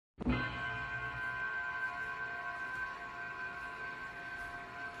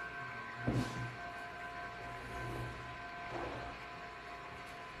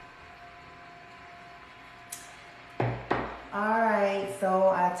Alright, so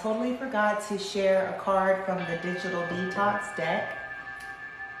I totally forgot to share a card from the Digital Detox deck.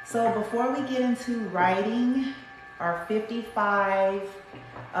 So before we get into writing our 55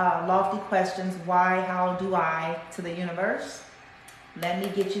 lofty questions, why, how, do I, to the universe, let me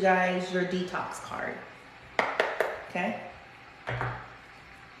get you guys your detox card. Okay?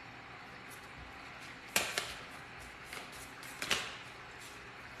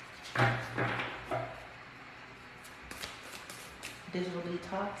 Digital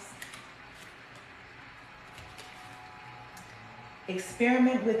detox.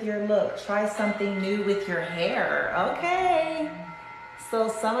 Experiment with your look. Try something new with your hair. Okay. So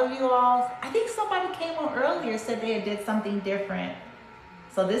some of you all, I think somebody came on earlier, said they did something different.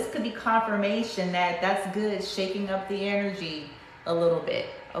 So this could be confirmation that that's good, shaking up the energy a little bit,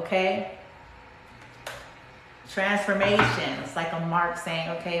 okay? Transformation. It's like a mark saying,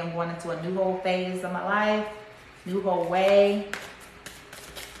 okay, I'm going into a new whole phase of my life, new whole way.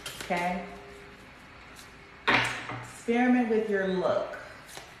 Okay. Experiment with your look.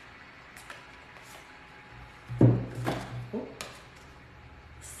 Ooh.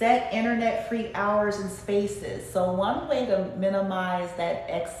 Set internet-free hours and spaces. So one way to minimize that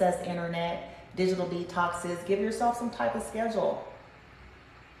excess internet, digital detox is give yourself some type of schedule.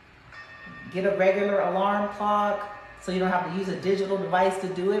 Get a regular alarm clock so you don't have to use a digital device to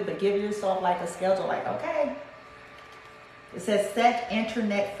do it, but give yourself like a schedule, like, okay. It says set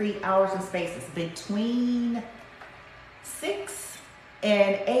internet-free hours and spaces between 6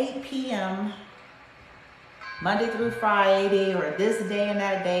 and 8 p.m. Monday through Friday, or this day and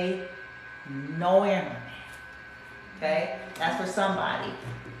that day, no internet. Okay? That's for somebody.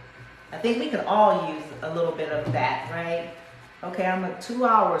 I think we could all use a little bit of that, right? Okay, I'm at 2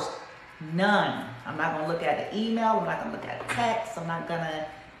 hours, none. I'm not gonna look at the email, I'm not gonna look at text, I'm not gonna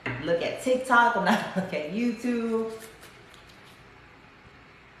look at TikTok, I'm not gonna look at YouTube.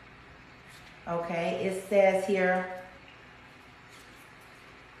 Okay, it says here,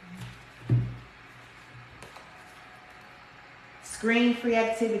 screen-free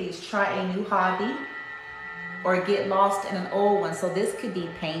activities. Try a new hobby or get lost in an old one. So this could be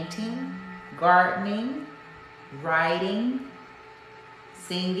painting, gardening, writing,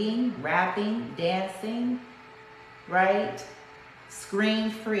 singing, rapping, dancing, right?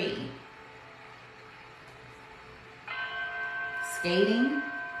 Screen-free. Skating.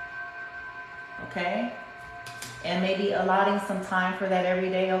 Okay, and maybe allotting some time for that every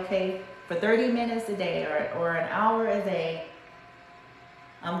day. Okay, for 30 minutes a day or an hour a day,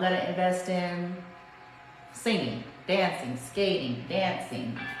 I'm gonna invest in singing, dancing, skating,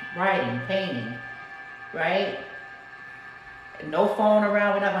 dancing, writing, painting, right? No phone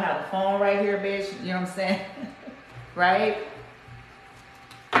around. We're not gonna have the phone right here, bitch. You know what I'm saying? Right?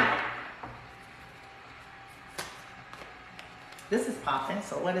 This is popping,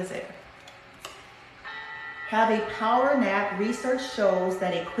 so what is it? Have a power nap. Research shows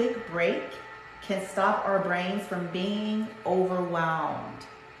that a quick break can stop our brains from being overwhelmed.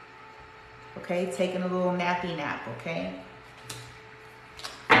 Okay, taking a little nappy nap, okay?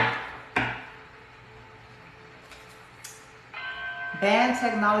 Ban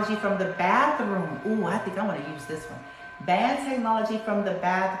technology from the bathroom. Ooh, I think I want to use this one. Ban technology from the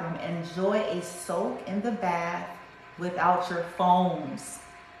bathroom. Enjoy a soak in the bath without your phones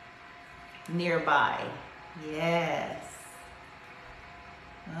nearby. Yes.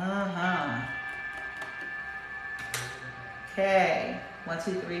 Okay. 1,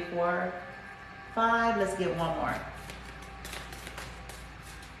 2, 3, 4, 5. Let's get one more.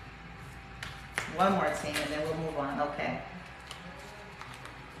 One more team and then we'll move on. Okay.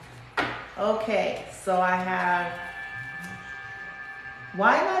 Okay, so I have,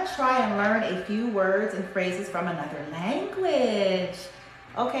 why not try and learn a few words and phrases from another language?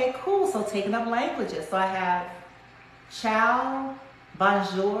 Okay, cool. So taking up languages. So I have ciao,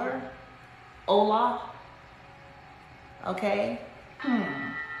 bonjour, hola. Okay.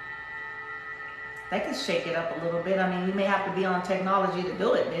 That could shake it up a little bit. I mean, you may have to be on technology to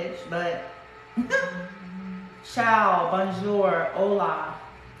do it, bitch, but ciao, bonjour, hola.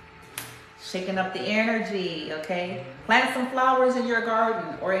 Shaking up the energy, okay? Plant some flowers in your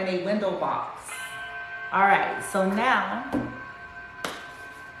garden or in a window box. All right, so now,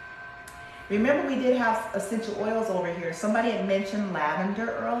 remember we did have essential oils over here. Somebody had mentioned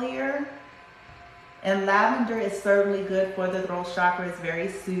lavender earlier. And lavender is certainly good for the throat chakra. It's very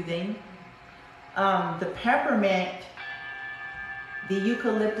soothing. The peppermint, the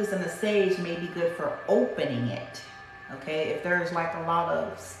eucalyptus, and the sage may be good for opening it. Okay, if there's like a lot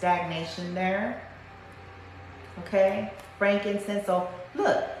of stagnation there. Okay, frankincense. So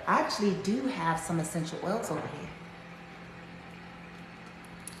look, I actually do have some essential oils over here.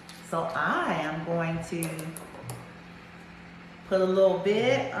 So I am going to put a little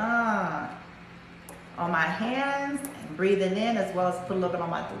bit on my hands and breathing in, as well as put a little bit on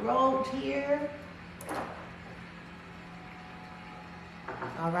my throat here.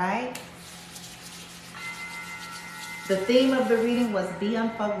 All right. The theme of the reading was be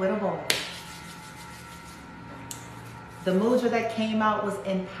unfuckwittable. The mudra that came out was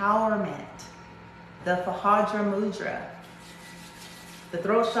empowerment, the Fahadra mudra. The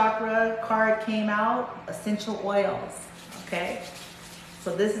throat chakra card came out, essential oils, okay?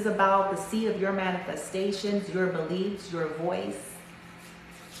 So this is about the seed of your manifestations, your beliefs, your voice,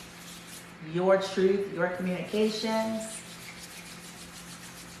 your truth, your communications.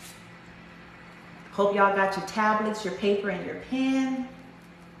 Hope y'all got your tablets, your paper, and your pen.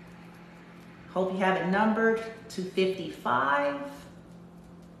 Hope you have it numbered to 55.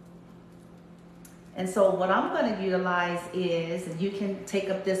 And so what I'm going to utilize is, and you can take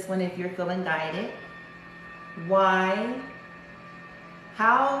up this one if you're feeling guided. Why,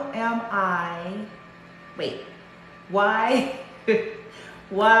 how am I, wait, why,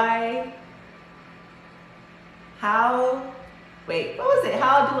 why, how, wait, what was it?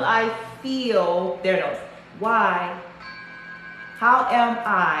 How do I feel, there it goes. Why, how am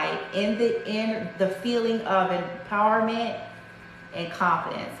I in the feeling of empowerment and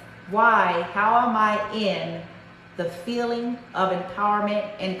confidence? Why, how am I in the feeling of empowerment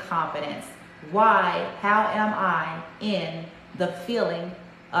and confidence? Why, how am I in the feeling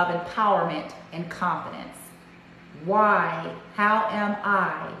of empowerment and confidence? Why, how am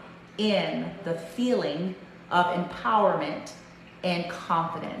I in the feeling of empowerment and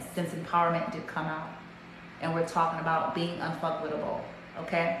confidence? Since empowerment did come out. And we're talking about being unfuckwittable,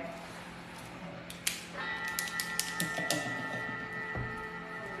 okay?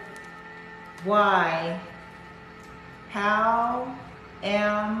 Why, how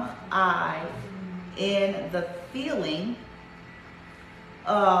am I in the feeling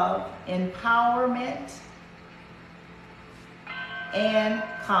of empowerment and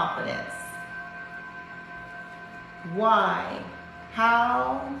confidence? Why,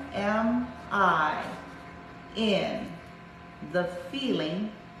 how am I in the feeling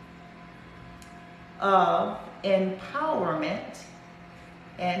of empowerment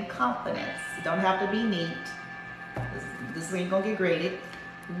and confidence? You don't have to be neat. This ain't gonna get graded.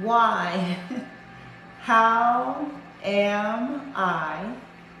 Why, how am I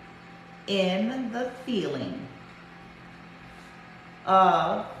in the feeling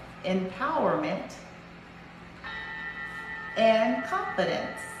of empowerment and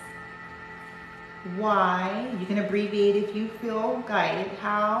confidence? Why, you can abbreviate if you feel guided.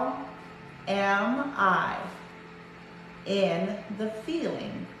 How am I in the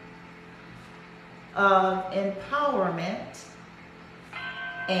feeling of empowerment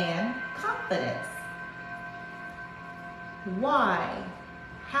and confidence? Why,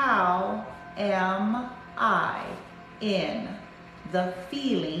 how am I in the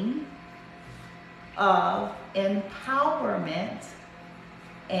feeling of empowerment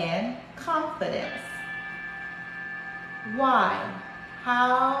and confidence? Why,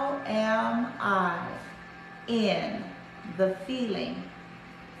 how am I in the feeling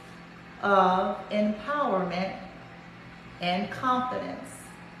of empowerment and confidence?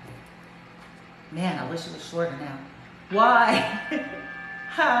 Man, I wish it was shorter now. Why,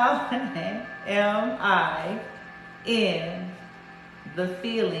 how am I in the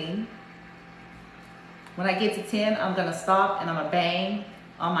feeling? When I get to 10, I'm gonna stop and I'm gonna bang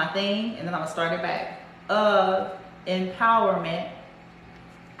on my thing, and then I'm gonna start it back. Of empowerment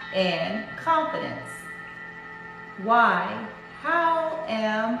and confidence. Why, how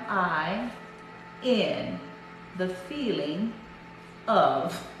am I in the feeling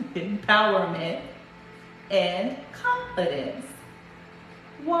of empowerment and confidence?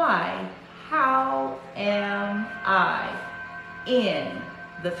 Why, how am I in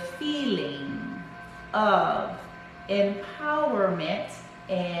the feeling of empowerment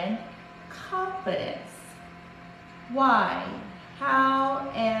and confidence? Why, how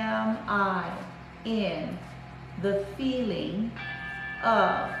am I in the feeling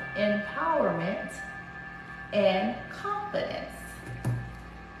of empowerment and confidence?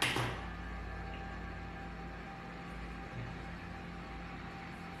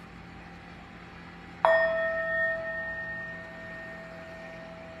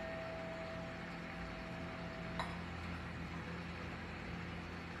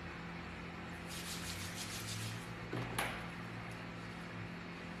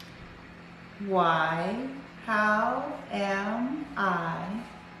 Why, how am I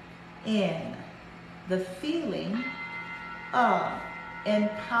in the feeling of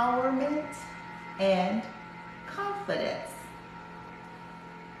empowerment, and confidence.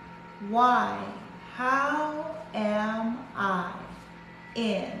 Why? How am I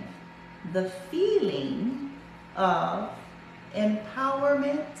in the feeling of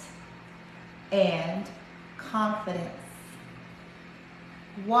empowerment and confidence?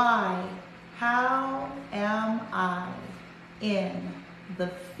 Why? How am I in the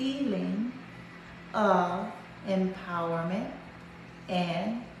feeling of empowerment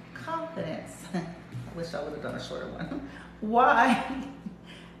and confidence? I wish I would have done a shorter one. Why?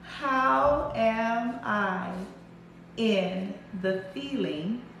 How am I in the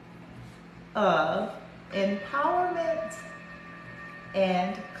feeling of empowerment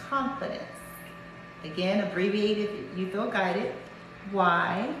and confidence? Again, abbreviated if you feel guided.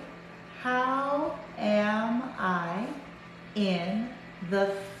 Why? How am I in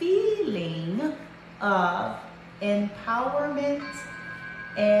the feeling of empowerment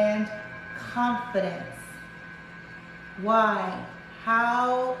and confidence? Why?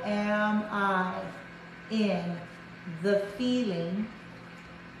 How am I in the feeling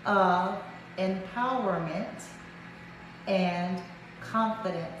of empowerment and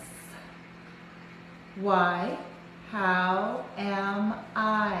confidence? Why? How am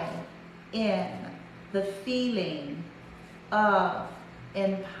I in the feeling of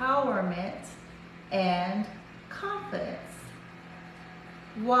empowerment and confidence?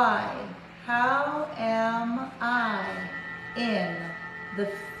 Why? How am I in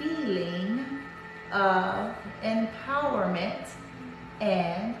the feeling of empowerment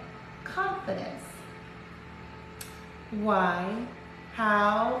and confidence? Why?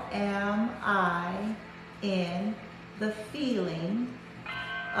 How am I in the feeling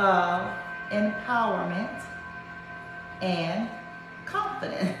of empowerment and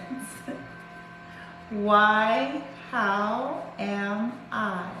confidence? Why? How am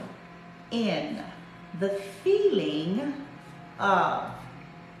I in the feeling of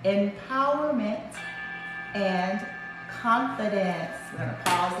empowerment and confidence? We're going to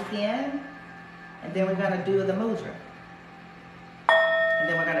pause again, and then we're going to do the mudra. And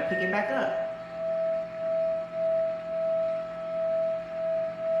then we're going to pick it back up.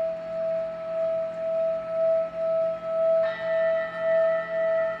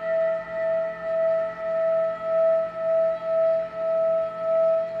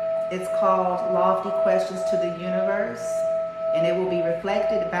 It's called Lofty Questions to the Universe, and it will be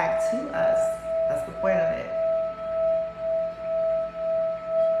reflected back to us. That's the point of it.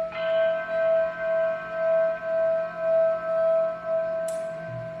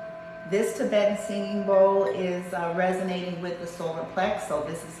 This Tibetan singing bowl is resonating with the solar plex, so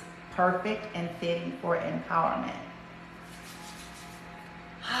this is perfect and fitting for empowerment.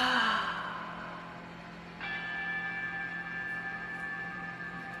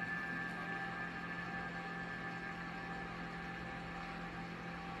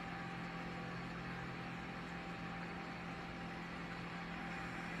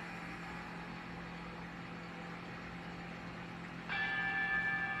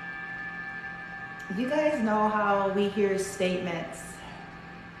 You guys know how we hear statements,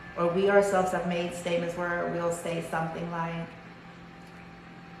 or we ourselves have made statements where we'll say something like,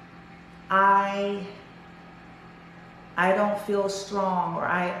 I don't feel strong, or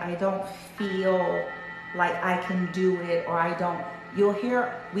I don't feel like I can do it, or I don't.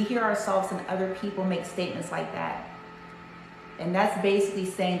 We hear ourselves and other people make statements like that. And that's basically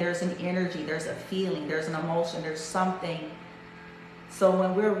saying there's an energy, there's a feeling, there's an emotion, there's something. So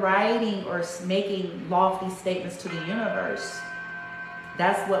when we're writing or making lofty statements to the universe,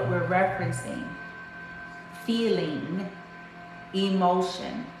 that's what we're referencing. Feeling,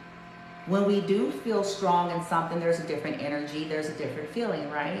 emotion. When we do feel strong in something, there's a different energy, there's a different feeling,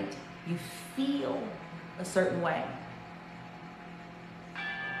 right? You feel a certain way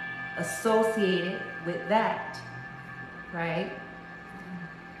associated with that, right?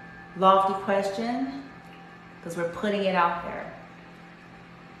 Lofty question, because we're putting it out there.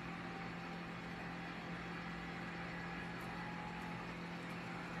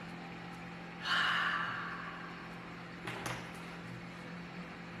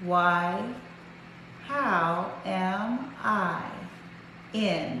 Why? How am I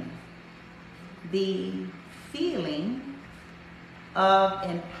in the feeling of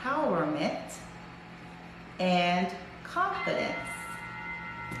empowerment and confidence?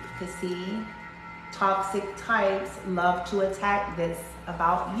 Because see, toxic types love to attack this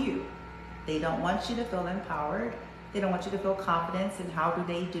about you. They don't want you to feel empowered. They don't want you to feel confidence. And how do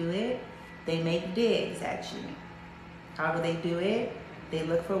they do it? They make digs at you. How do they do it? They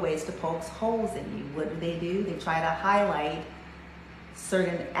look for ways to poke holes in you. What do? They try to highlight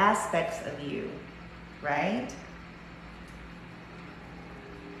certain aspects of you, right?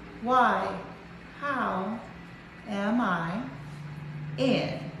 Why, how am I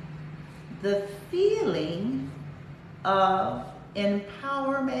in the feeling of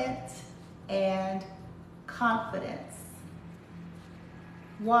empowerment and confidence?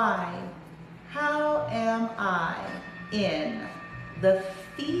 Why, how am I in the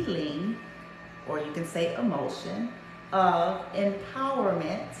feeling, or you can say emotion, of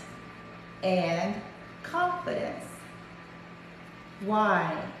empowerment and confidence?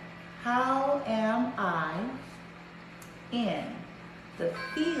 Why, how am I in the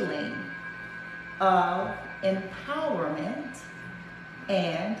feeling of empowerment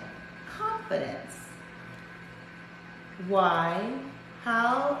and confidence? Why,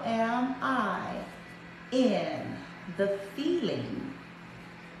 how am I in the feeling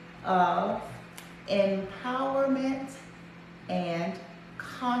of empowerment and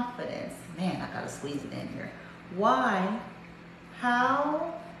confidence? Man, I gotta squeeze it in here. Why,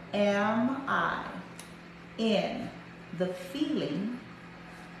 how am I in the feeling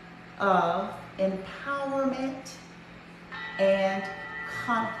of empowerment and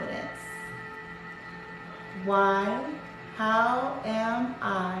confidence? Why, how am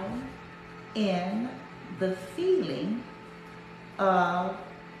I in the feeling of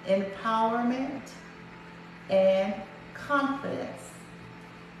empowerment and confidence?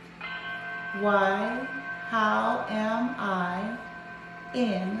 Why, how am I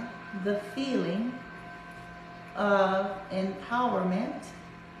in the feeling of empowerment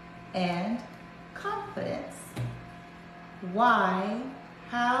and confidence? Why,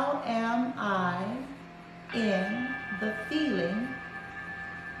 how am I in the feeling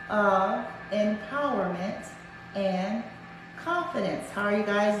of empowerment and confidence? How are you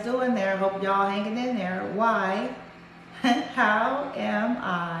guys doing there? Hope y'all hanging in there. Why, how am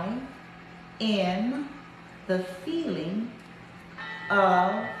I in the feeling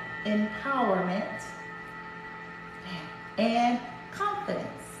of empowerment and confidence?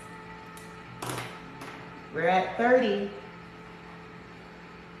 We're at 30.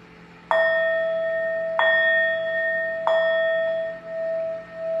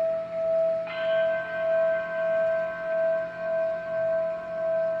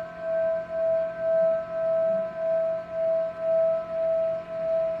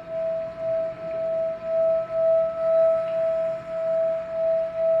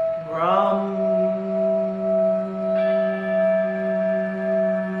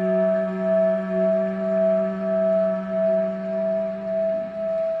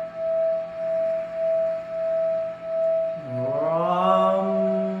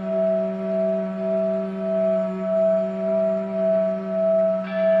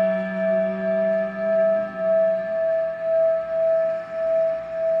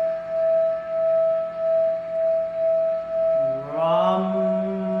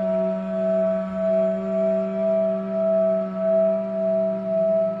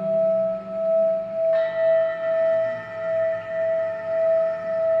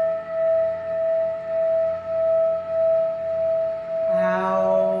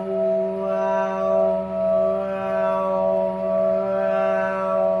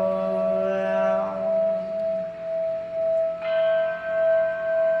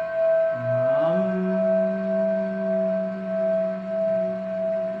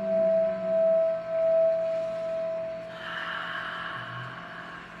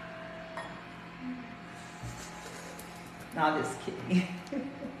 No, just kidding.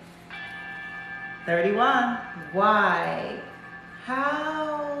 31. Why,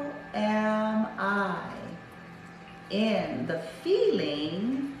 how am I in the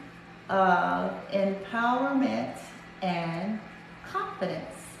feeling of empowerment and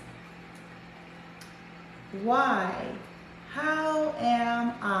confidence? Why, how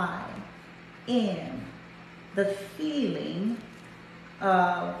am I in the feeling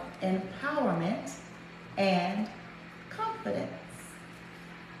of empowerment and confidence?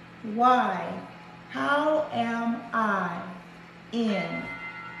 Why, how am I in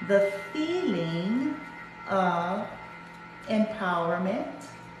the feeling of empowerment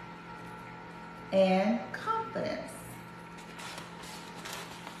and confidence?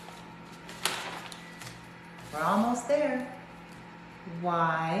 We're almost there.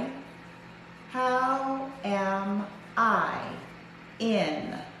 Why, how am I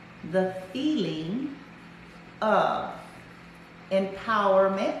in the feeling of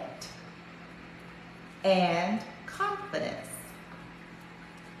empowerment and confidence?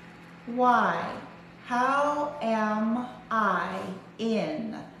 Why, how am I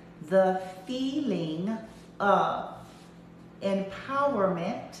in the feeling of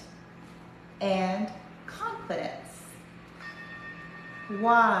empowerment, and confidence?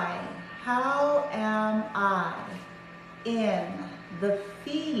 Why? How am I in the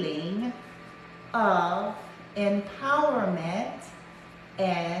feeling of empowerment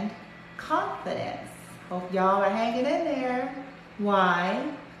and confidence? Hope y'all are hanging in there.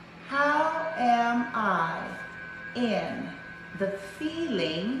 Why? How am I in the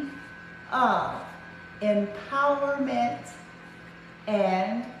feeling of empowerment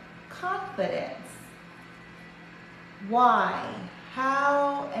and confidence? Why?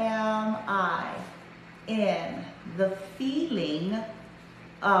 How am I in the feeling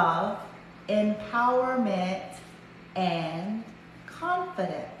of empowerment and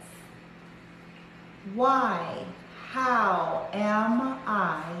confidence? Why? How am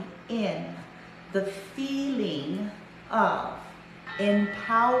I in the feeling of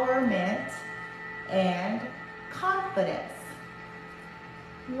empowerment and confidence?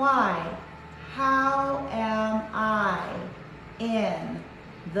 Why? How am I in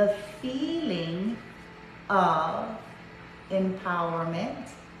the feeling of empowerment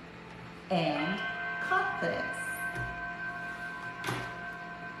and confidence?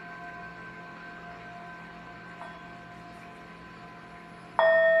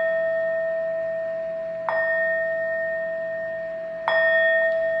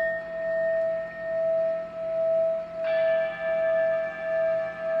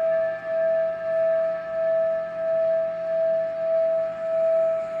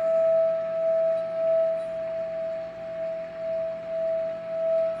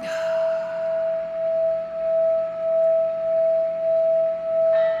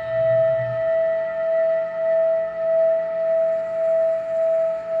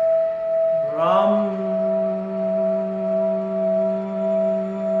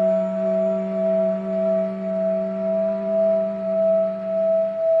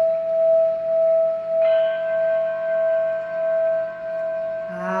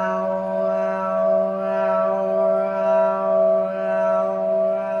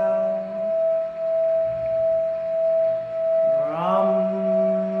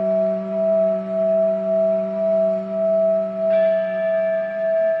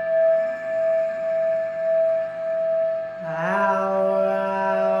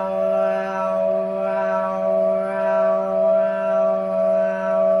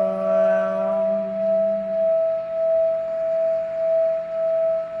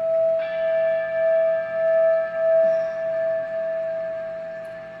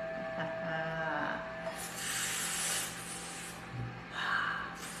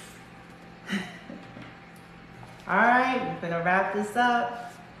 All right, we're gonna wrap this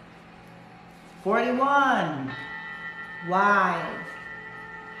up. 41. Why?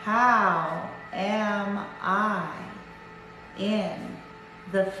 How am I in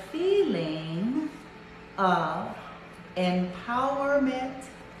the feeling of empowerment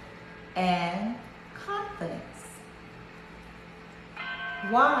and confidence?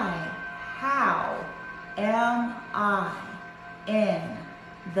 Why? How am I in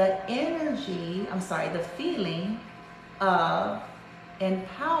the the feeling of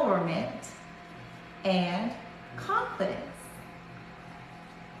empowerment and confidence?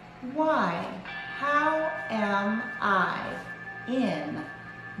 Why? How am I in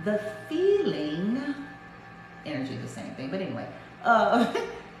the feeling, energy is the same thing, but anyway, of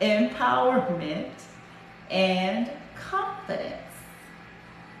empowerment and confidence?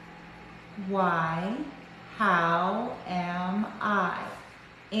 Why? How am I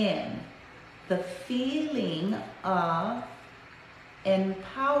in the feeling of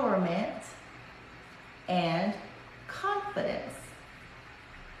empowerment and confidence?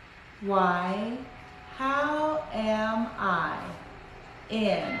 Why? How am I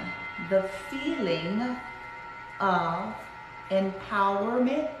in the feeling of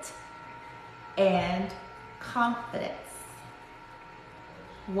empowerment and confidence?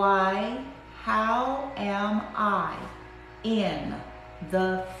 Why? How am I in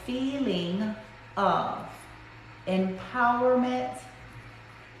the feeling of empowerment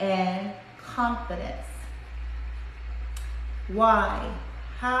and confidence? Why?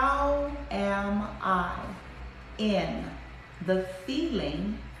 How am I in the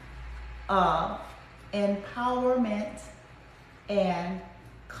feeling of empowerment and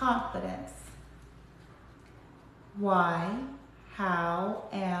confidence? Why? How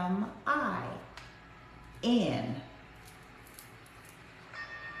am I in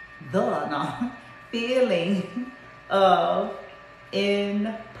the feeling of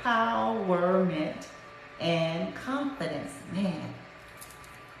empowerment and confidence? Man.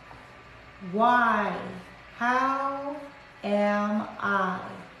 Why? How am I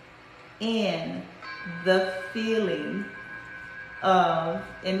in the feeling of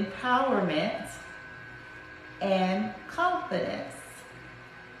empowerment and confidence?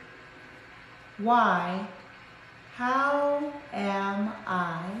 Why? How am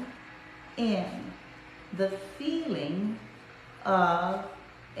I in the feeling of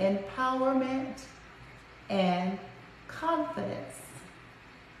empowerment and confidence?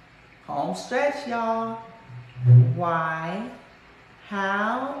 Home stretch, y'all. Why?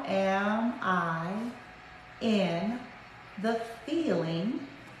 How am I in the feeling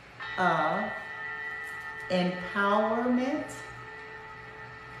of empowerment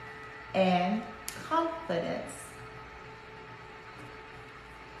and confidence?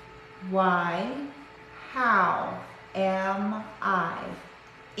 Why? How am I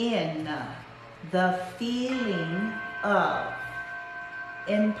in the feeling of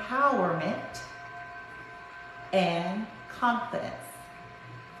empowerment and confidence?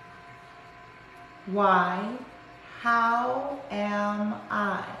 Why? How am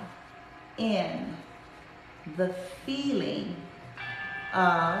I in the feeling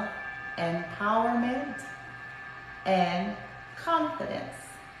of empowerment and confidence?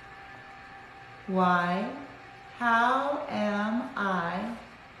 Why? How am I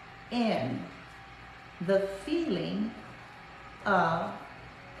in the feeling of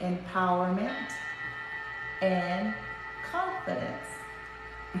empowerment and confidence?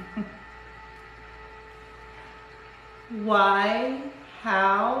 Why?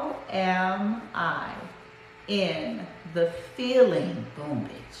 How am I in the feeling, boom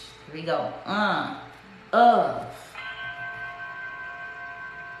bitch, here we go, of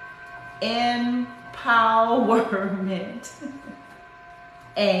empowerment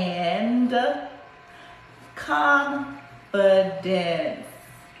and confidence?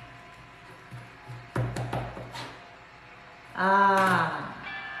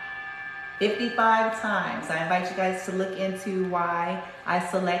 55 times. I invite you guys to look into why I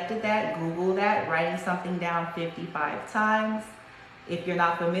selected that. Google that, writing something down 55 times. If you're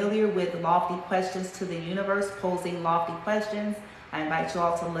not familiar with lofty questions to the universe, posing lofty questions, I invite you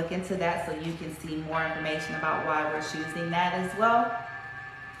all to look into that so you can see more information about why we're choosing that as well.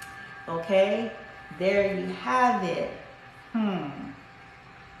 Okay, there you have it.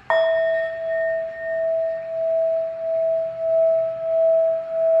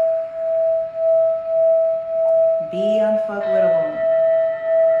 Be unfuckwittable.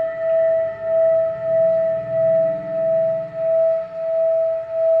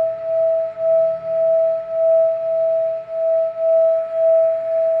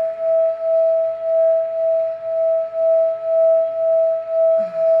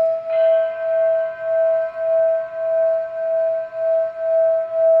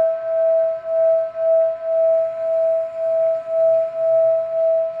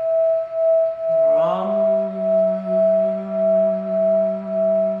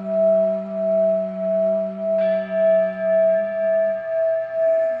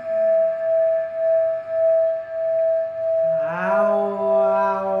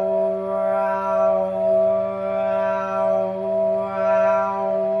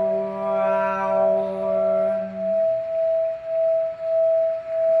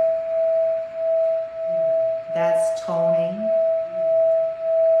 That's toning.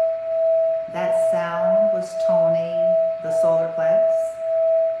 That sound was toning the solar plex.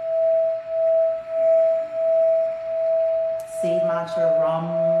 Seed mantra rum.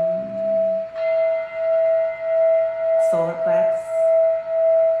 Solar plex.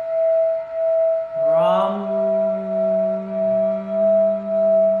 Rum.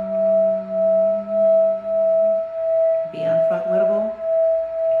 Be unfuckwittable.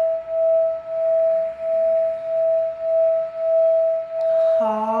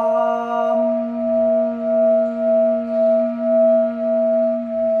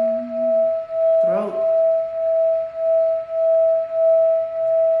 Throat.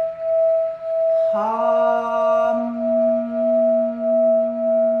 Hum.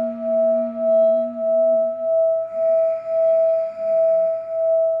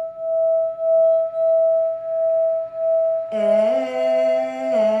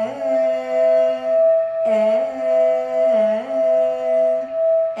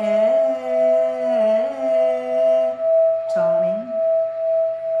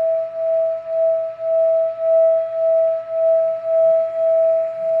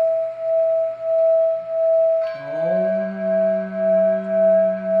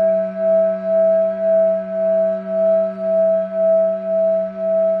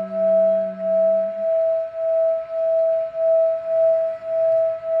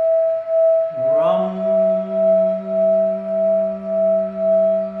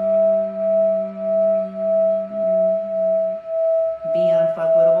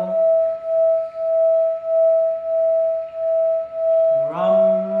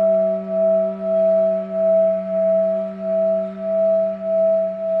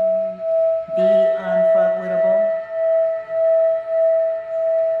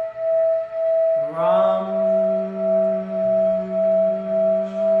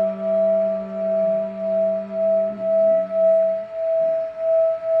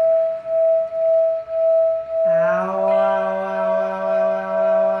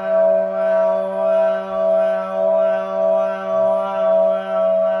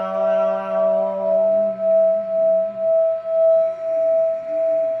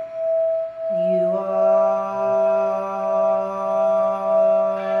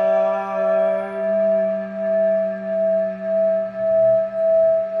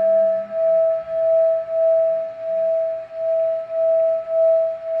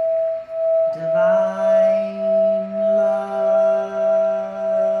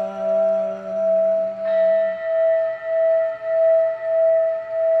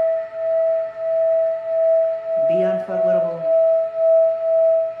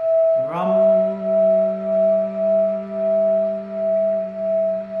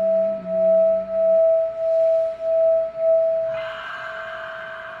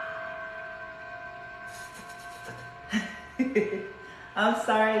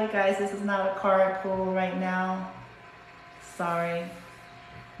 sorry, you guys. This is not a card pull right now. Sorry.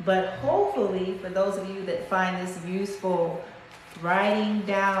 But hopefully, for those of you that find this useful, writing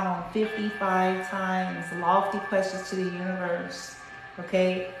down 55 times lofty questions to the universe.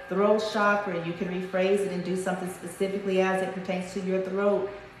 Okay? Throat chakra, you can rephrase it and do something specifically as it pertains to your throat,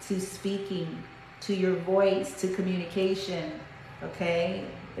 to speaking, to your voice, to communication. Okay?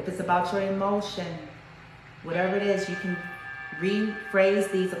 If it's about your emotion, whatever it is, you can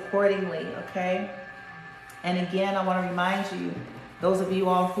rephrase these accordingly. Okay? And again, I want to remind you, those of you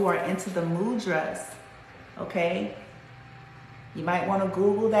all who are into the mudras, okay? You might want to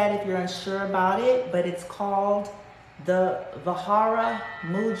Google that if you're unsure about it, but it's called the Vajra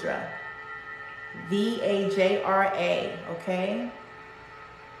Mudra. V-A-J-R-A, okay?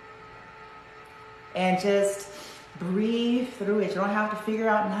 And just breathe through it. You don't have to figure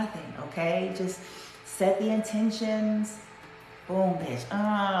out nothing, okay? Just set the intentions. Boom, bitch.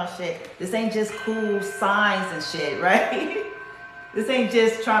 Oh, shit. This ain't just cool signs and shit, right? This ain't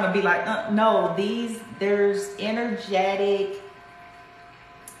just trying to be like, no, there's energetic,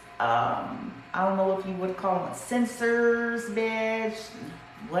 I don't know if you would call them sensors, bitch,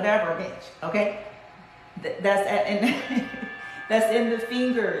 whatever, bitch, okay? That's in the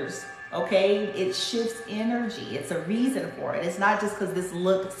fingers, okay? It shifts energy. It's a reason for it. It's not just because this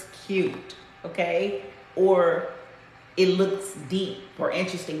looks cute, okay? Or it looks deep or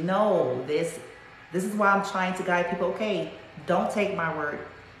interesting. No, this is why I'm trying to guide people. Okay, don't take my word.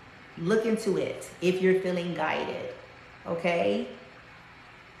 Look into it if you're feeling guided, okay?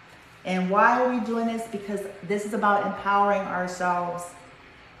 And why are we doing this? Because this is about empowering ourselves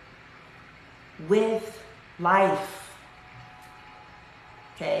with life,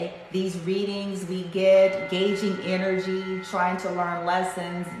 okay? These readings we get, gauging energy, trying to learn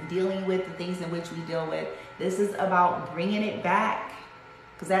lessons, dealing with the things in which we deal with. This is about bringing it back.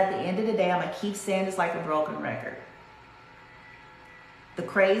 Because at the end of the day, I'm going to keep saying this like a broken record. The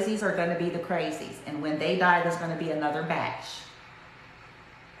crazies are going to be the crazies. And when they die, there's going to be another batch.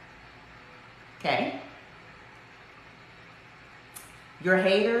 Okay? Your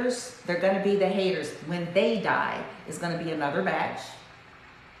haters, they're going to be the haters. When they die, it's going to be another batch.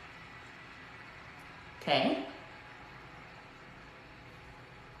 Okay?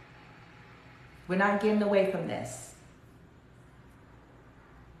 We're not getting away from this.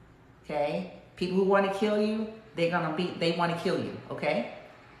 Okay? People who want to kill you, they want to kill you, okay?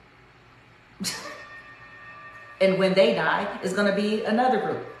 And when they die, it's going to be another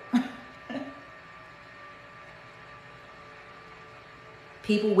group.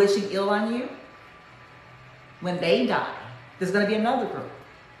 People wishing ill on you, when they die, there's going to be another group.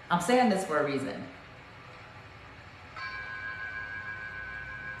 I'm saying this for a reason.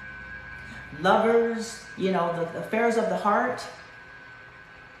 Lovers, you know, the affairs of the heart.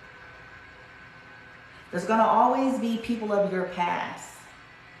 There's going to always be people of your past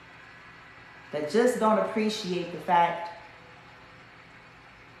that just don't appreciate the fact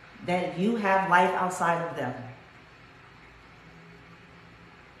that you have life outside of them.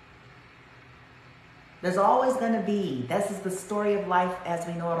 There's always going to be, this is the story of life as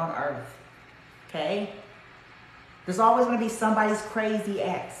we know it on earth, okay? There's always going to be somebody's crazy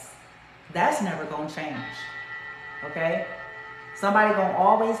ex. That's never going to change, okay? Somebody going to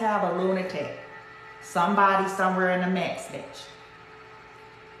always have a lunatic. Somebody somewhere in the mix, bitch.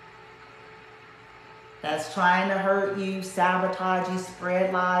 That's trying to hurt you, sabotage you,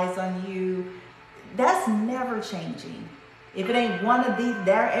 spread lies on you. That's never changing. If it ain't one of these,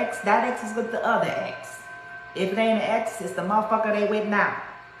 their ex, that ex is with the other ex. If it ain't an ex, it's the motherfucker they with now.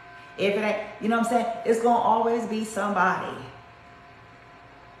 If it ain't, you know what I'm saying? It's going to always be somebody.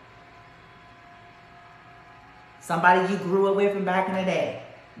 Somebody you grew up with from back in the day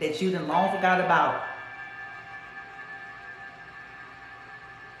that you done long forgot about.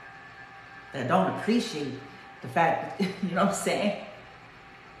 That don't appreciate the fact that, you know what I'm saying?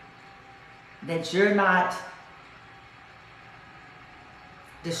 That you're not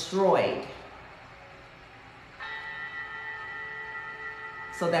destroyed.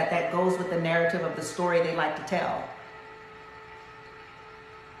 So that goes with the narrative of the story they like to tell.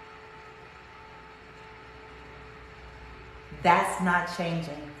 That's not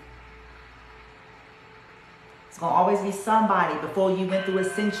changing. It's going to always be somebody before you went through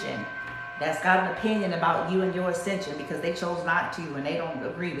ascension that's got an opinion about you and your ascension because they chose not to and they don't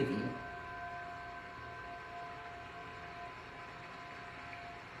agree with you.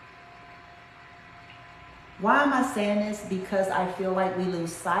 Why am I saying this? Because I feel like we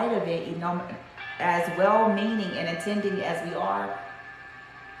lose sight of it, you know, as well-meaning and intending as we are.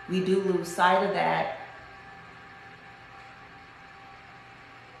 We do lose sight of that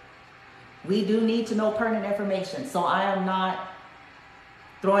We do need to know pertinent information. So I am not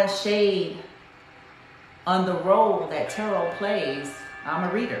throwing shade on the role that tarot plays. I'm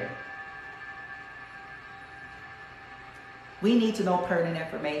a reader. We need to know pertinent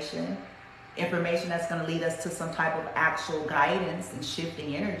information. Information that's going to lead us to some type of actual guidance and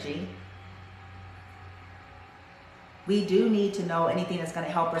shifting energy. We do need to know anything that's going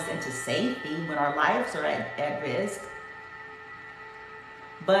to help us into safety when our lives are at risk.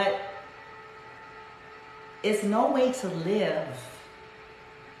 But it's no way to live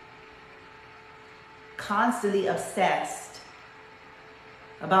constantly obsessed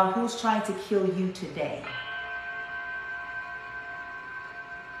about who's trying to kill you today.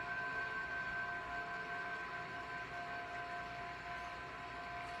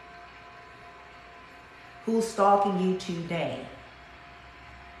 Who's stalking you today?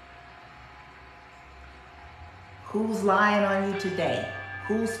 Who's lying on you today?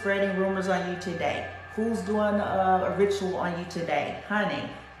 Who's spreading rumors on you today? Who's doing a ritual on you today? Honey,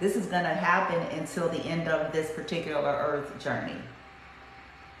 this is going to happen until the end of this particular earth journey.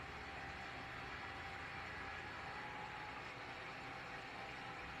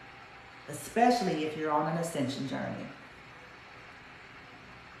 Especially if you're on an ascension journey.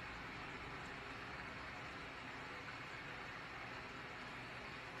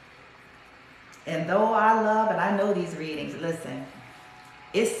 And though I love and I know these readings, listen,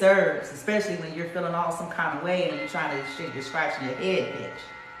 it serves, especially when you're feeling all some kind of way and you're trying to shake your scratching your head,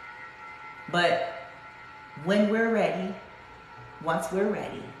 bitch. But when we're ready, once we're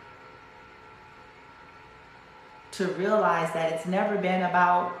ready, to realize that it's never been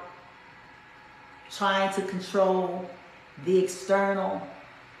about trying to control the external,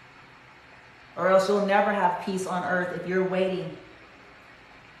 or else you'll never have peace on earth if you're waiting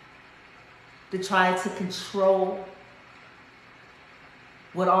to try to control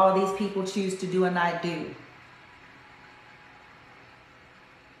what all these people choose to do and not do.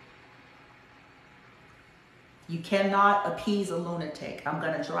 You cannot appease a lunatic. I'm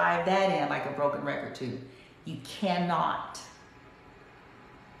going to drive that in like a broken record too. You cannot.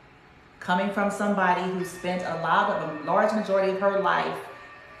 Coming from somebody who spent a large majority of her life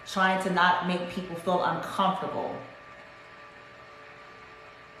trying to not make people feel uncomfortable.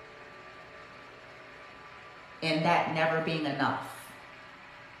 And that never being enough.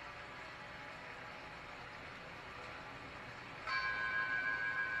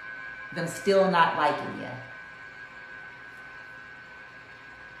 Them still not liking you.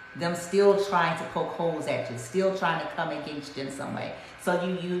 Them still trying to poke holes at you. Still trying to come against you in some way. So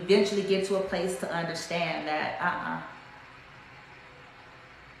you eventually get to a place to understand that,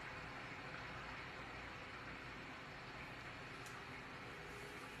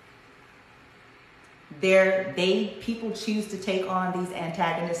 people choose to take on these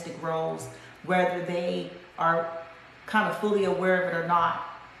antagonistic roles, whether they are kind of fully aware of it or not,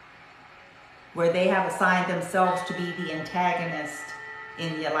 where they have assigned themselves to be the antagonist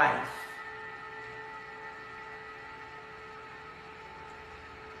in your life.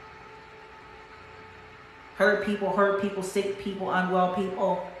 Hurt people, sick people, unwell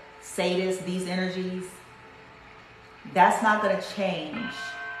people, sadists, these energies. That's not going to change.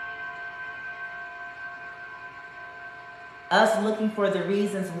 Us looking for the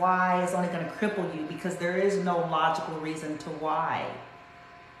reasons why is only going to cripple you, because there is no logical reason to why.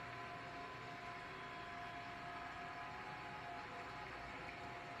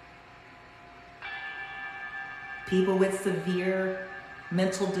 People with severe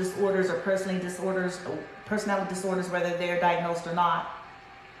mental disorders or personality disorders, whether they're diagnosed or not,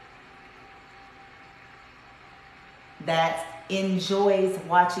 that enjoys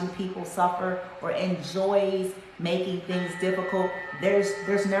watching people suffer or enjoys making things difficult,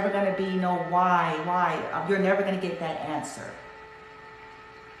 there's never going to be no why. You're never going to get that answer.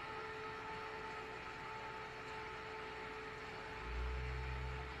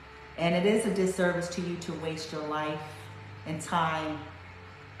 And it is a disservice to you to waste your life and time.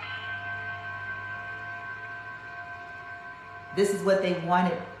 This is what they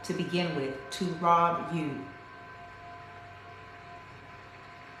wanted to begin with, to rob you.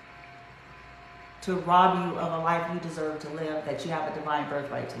 To rob you of a life you deserve to live, that you have a divine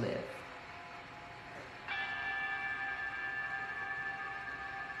birthright to live.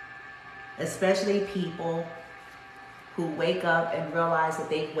 Especially people who wake up and realize that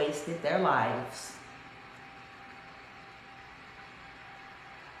they've wasted their lives.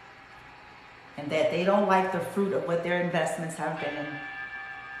 And that they don't like the fruit of what their investments have been.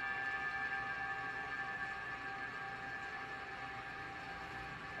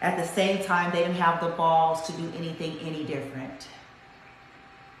 At the same time, they didn't have the balls to do anything any different.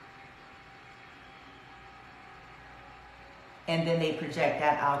 and then they project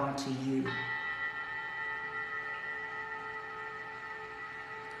that out onto you.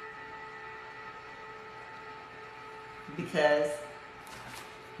 Because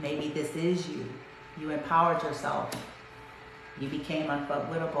maybe this is you. You empowered yourself. You became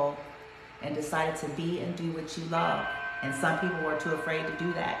unfuckwittable and decided to be and do what you love. And some people were too afraid to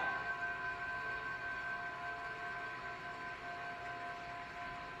do that.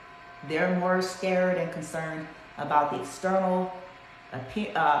 They're more scared and concerned about the external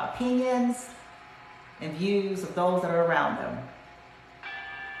opinions and views of those that are around them.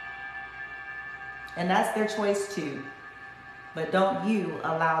 And that's their choice too. But don't you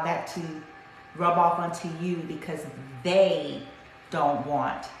allow that to rub off onto you because they don't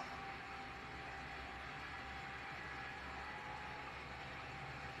want.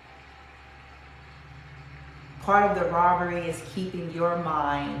 Part of the robbery is keeping your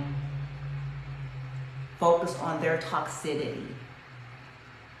mind focused on their toxicity,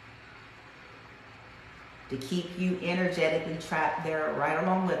 to keep you energetically trapped there right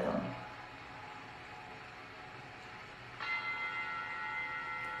along with them.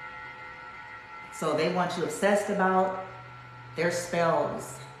 So they want you obsessed about their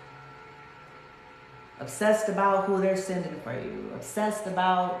spells, obsessed about who they're sending for you, obsessed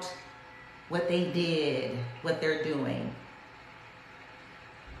about what they did, what they're doing.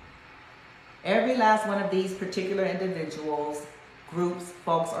 Every last one of these particular individuals, groups,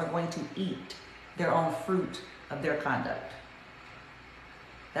 folks are going to eat their own fruit of their conduct.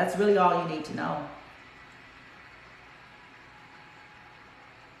 That's really all you need to know.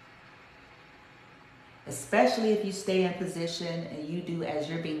 Especially if you stay in position and you do as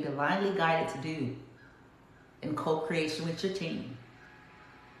you're being divinely guided to do in co-creation with your team.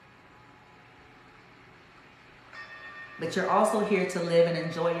 But you're also here to live and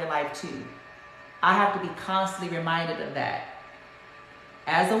enjoy your life too. I have to be constantly reminded of that.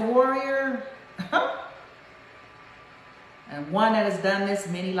 As a warrior, and one that has done this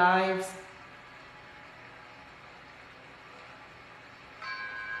many lives,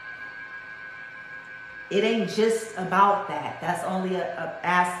 it ain't just about that. That's only an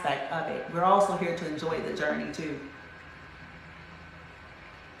aspect of it. We're also here to enjoy the journey too.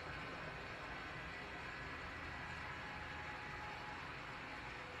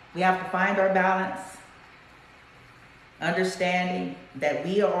 We have to find our balance, understanding that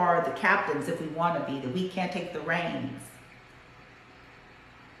we are the captains if we want to be, that we can't take the reins.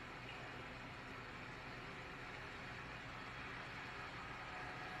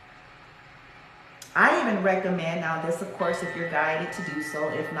 I even recommend, now this of course if you're guided to do so,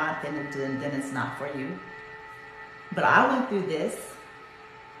 if not then it's not for you. But I went through this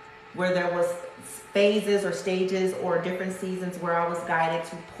where there was phases or stages or different seasons where I was guided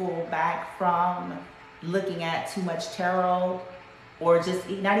to pull back from looking at too much tarot, or just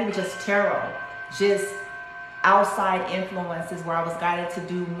not even just tarot, just outside influences where I was guided to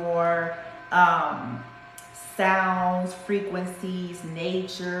do more sounds, frequencies,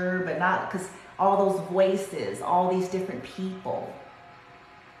 nature, but not because all those voices, all these different people.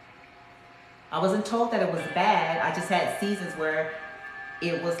 I wasn't told that it was bad. I just had seasons where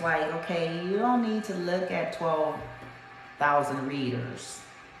it was like, okay, you don't need to look at 12,000 readers.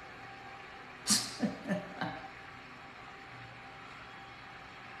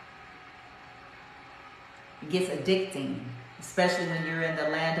 It gets addicting, especially when you're in the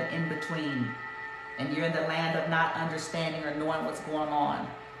land of in-between and you're in the land of not understanding or knowing what's going on.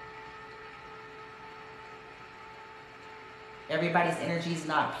 Everybody's energy is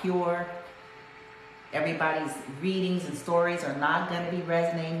not pure. Everybody's readings and stories are not going to be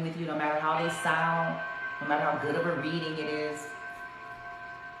resonating with you, no matter how they sound, no matter how good of a reading it is.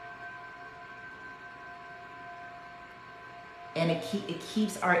 And it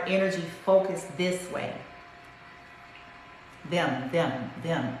keeps our energy focused this way. Them.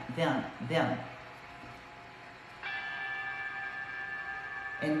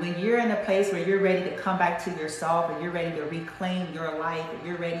 And when you're in a place where you're ready to come back to yourself, and you're ready to reclaim your life, and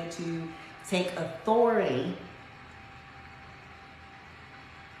you're ready to take authority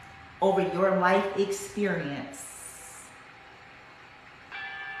over your life experience,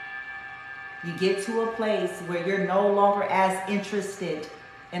 you get to a place where you're no longer as interested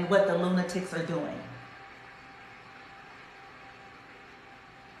in what the lunatics are doing.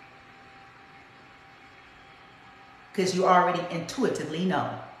 Because you already intuitively know.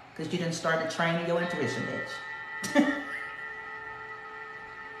 Because you didn't start to train your intuition, bitch.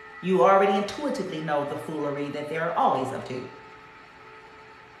 You already intuitively know the foolery that they're always up to.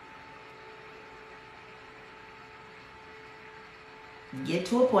 Get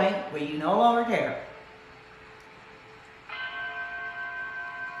to a point where you no longer care.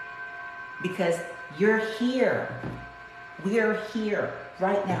 because you're here. We're here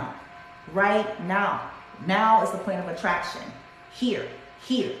right now. Right now. Now is the point of attraction. Here,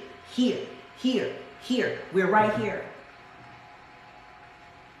 here, here, here, here. We're right here.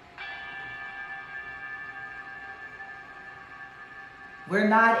 We're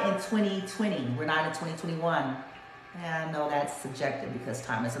not in 2020. We're not in 2021. Yeah, I know that's subjective because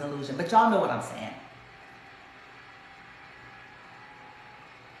time is an illusion, but y'all know what I'm saying.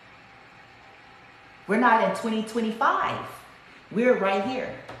 We're not in 2025. We're right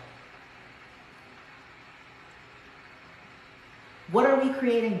here. What are we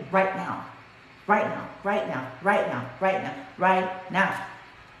creating right now? Right now, right now, right now, right now, right now.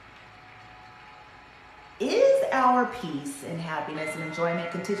 Is our peace and happiness and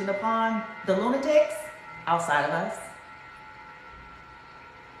enjoyment contingent upon the lunatics outside of us?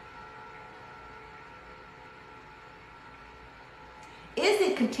 Is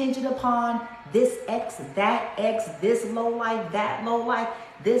it contingent upon this X, that X, this low life, that low life,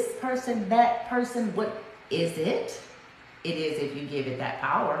 this person, that person? What is it? It is if you give it that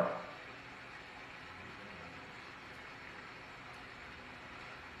power.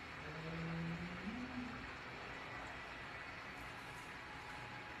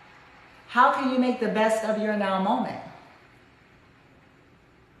 How can you make the best of your now moment?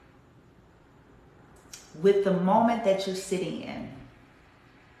 With the moment that you're sitting in.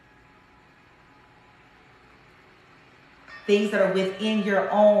 Things that are within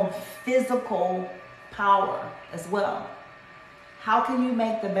your own physical power as well. How can you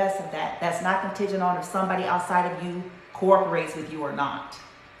make the best of that? That's not contingent on if somebody outside of you cooperates with you or not.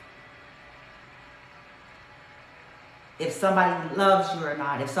 If somebody loves you or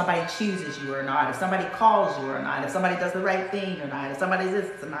not, if somebody chooses you or not, if somebody calls you or not, if somebody does the right thing or not, if somebody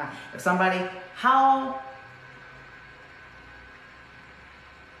this or not, if somebody, how?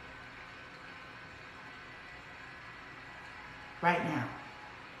 Right now.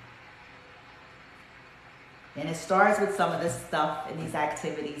 And it starts with some of this stuff and these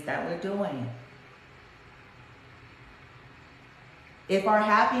activities that we're doing. If our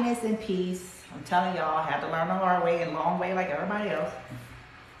happiness and peace, I'm telling y'all, I had to learn the hard way and long way like everybody else.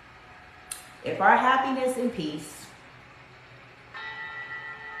 If our happiness and peace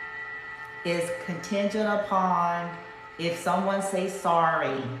is contingent upon if someone says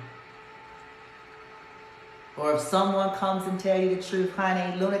sorry, or if someone comes and tell you the truth,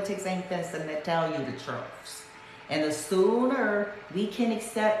 honey, lunatics ain't fencing to tell you the truth. And the sooner we can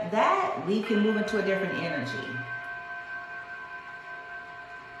accept that, we can move into a different energy.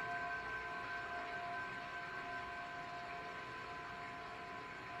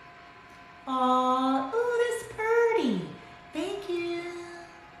 Oh, that's pretty. Thank you.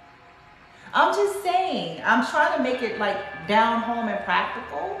 I'm just saying, I'm trying to make it like down home and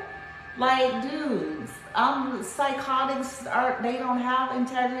practical. Like, dudes, psychotics they don't have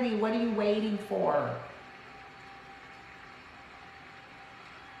integrity. What are you waiting for?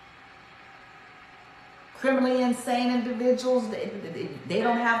 Criminally insane individuals, they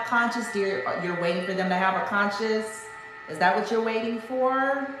don't have conscience. You're waiting for them to have a conscience. Is that what you're waiting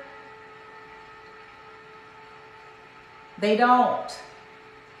for? They don't.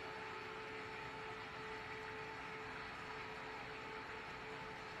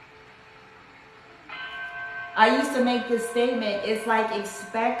 I used to make this statement, it's like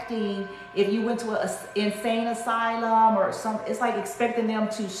expecting, if you went to an insane asylum or something, it's like expecting them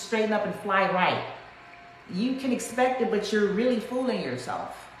to straighten up and fly right. You can expect it, but you're really fooling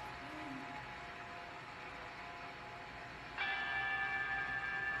yourself.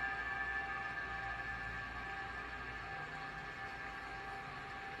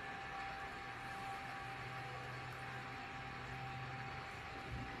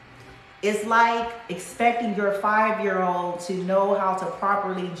 It's like expecting your 5-year-old to know how to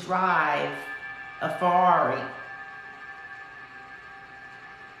properly drive a Ferrari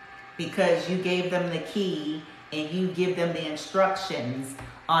because you gave them the key and you give them the instructions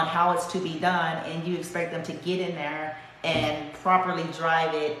on how it's to be done, and you expect them to get in there and properly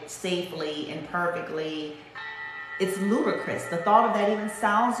drive it safely and perfectly. It's ludicrous. The thought of that even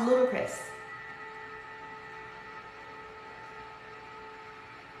sounds ludicrous.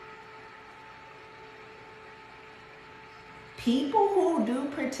 People who do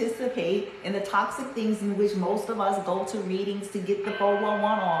participate in the toxic things in which most of us go to readings to get the 411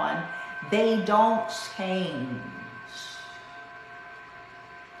 on, they don't change.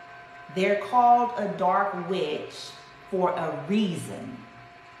 They're called a dark witch for a reason.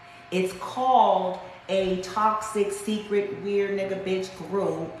 It's called a toxic, secret, weird nigga bitch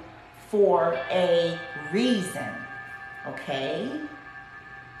group for a reason, okay?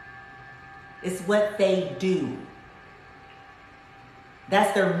 It's what they do.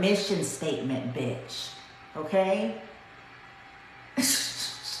 That's their mission statement, bitch. Okay?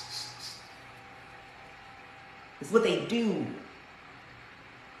 It's what they do.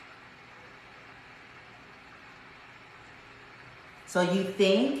 So you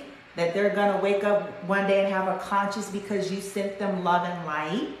think that they're going to wake up one day and have a conscience because you sent them love and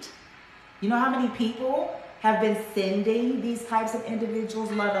light? You know how many people have been sending these types of individuals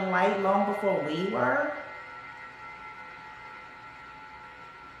love and light long before we were?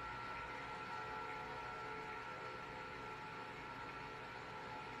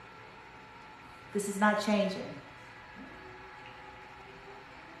 This is not changing.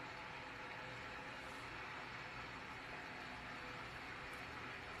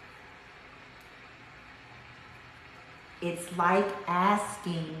 It's like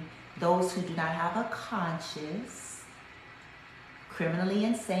asking those who do not have a conscience, criminally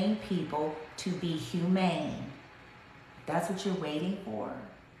insane people, to be humane. That's what you're waiting for.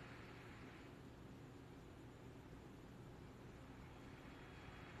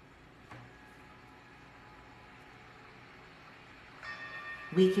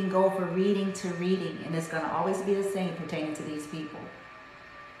 We can go from reading to reading, and it's going to always be the same pertaining to these people.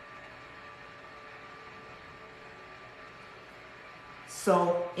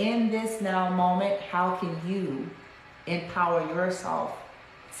 So in this now moment, how can you empower yourself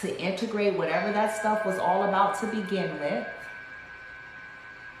to integrate whatever that stuff was all about to begin with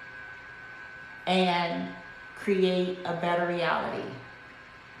and create a better reality?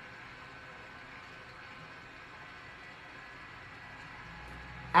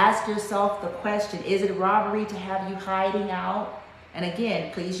 Ask yourself the question, is it robbery to have you hiding out? And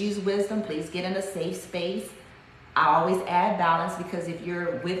again, please use wisdom. Please get in a safe space. I always add balance, because if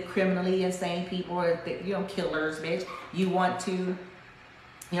you're with criminally insane people or, you know, killers, bitch, you want to, you know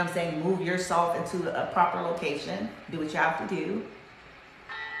what I'm saying, move yourself into a proper location, do what you have to do.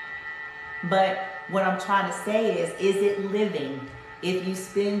 But what I'm trying to say is it living? If you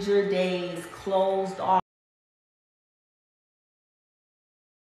spend your days closed off,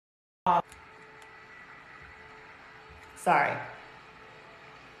 sorry,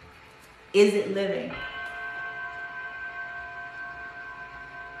 is it living?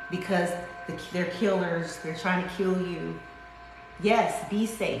 Because they're killers, they're trying to kill you. Yes, be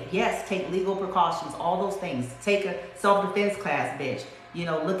safe. Yes, take legal precautions, all those things. Take a self-defense class, bitch. You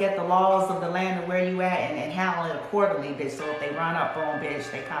know, look at the laws of the land and where you at and handle it accordingly, bitch. So if they run up, boom, bitch,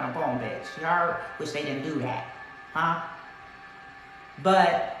 they kind of boom, bitch. You heard? Which they didn't do that, huh?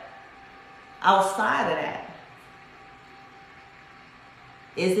 But outside of that,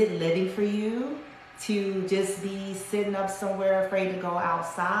 is it living for you to just be sitting up somewhere afraid to go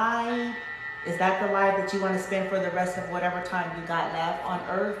outside? Is that the life that you want to spend for the rest of whatever time you got left on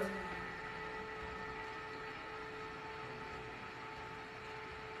earth?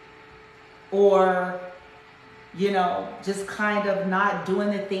 Or, you know, just kind of not doing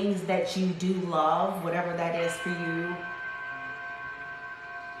the things that you do love, whatever that is for you,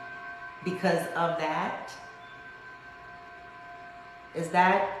 because of that? Is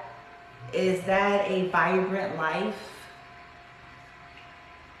that a vibrant life?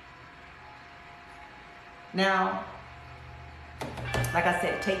 Now, like I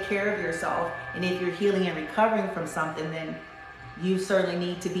said, take care of yourself. And if you're healing and recovering from something, then you certainly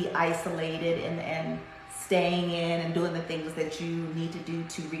need to be isolated and staying in and doing the things that you need to do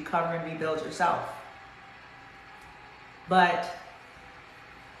to recover and rebuild yourself. But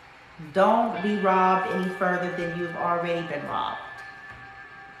don't be robbed any further than you've already been robbed.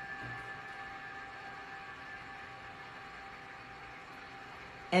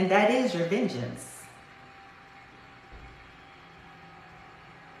 And that is your vengeance.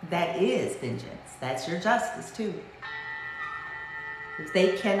 That is vengeance. That's your justice too.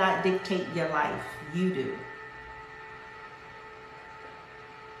 They cannot dictate your life. You do.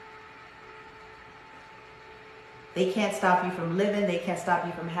 They can't stop you from living. They can't stop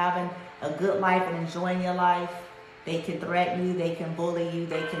you from having a good life and enjoying your life. They can threaten you. They can bully you.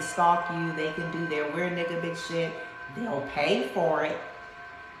 They can stalk you. They can do their weird nigga bitch shit. They'll pay for it,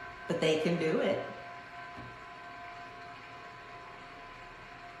 but they can do it.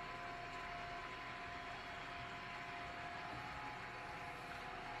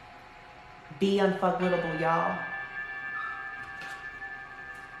 Be unfuckwittable, y'all.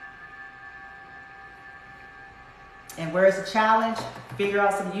 And where's the challenge? Figure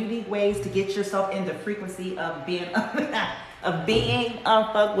out some unique ways to get yourself in the frequency of being of being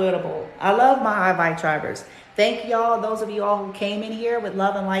unfuckwittable. I love my high vibe tribers. Thank y'all, those of you all who came in here with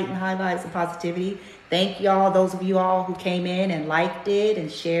love and light and high vibes and positivity. Thank y'all, those of you all who came in and liked it and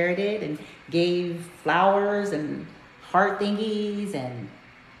shared it and gave flowers and heart thingies and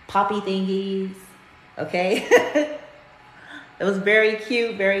poppy thingies. Okay? It was very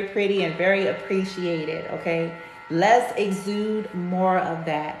cute, very pretty, and very appreciated. Okay? Let's exude more of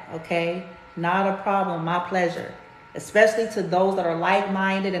that. Okay? Not a problem. My pleasure. Especially to those that are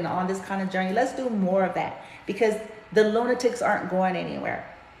like-minded and on this kind of journey. Let's do more of that because the lunatics aren't going anywhere.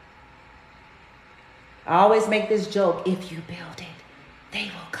 I always make this joke, if you build it, they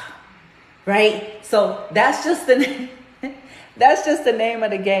will come, right? So that's just the that's just the name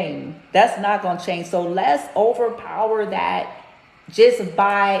of the game. That's not going to change. So let's overpower that just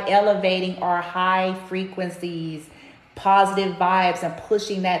by elevating our high frequencies, positive vibes, and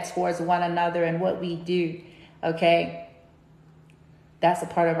pushing that towards one another and what we do. Okay, that's a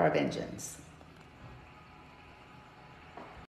part of our vengeance.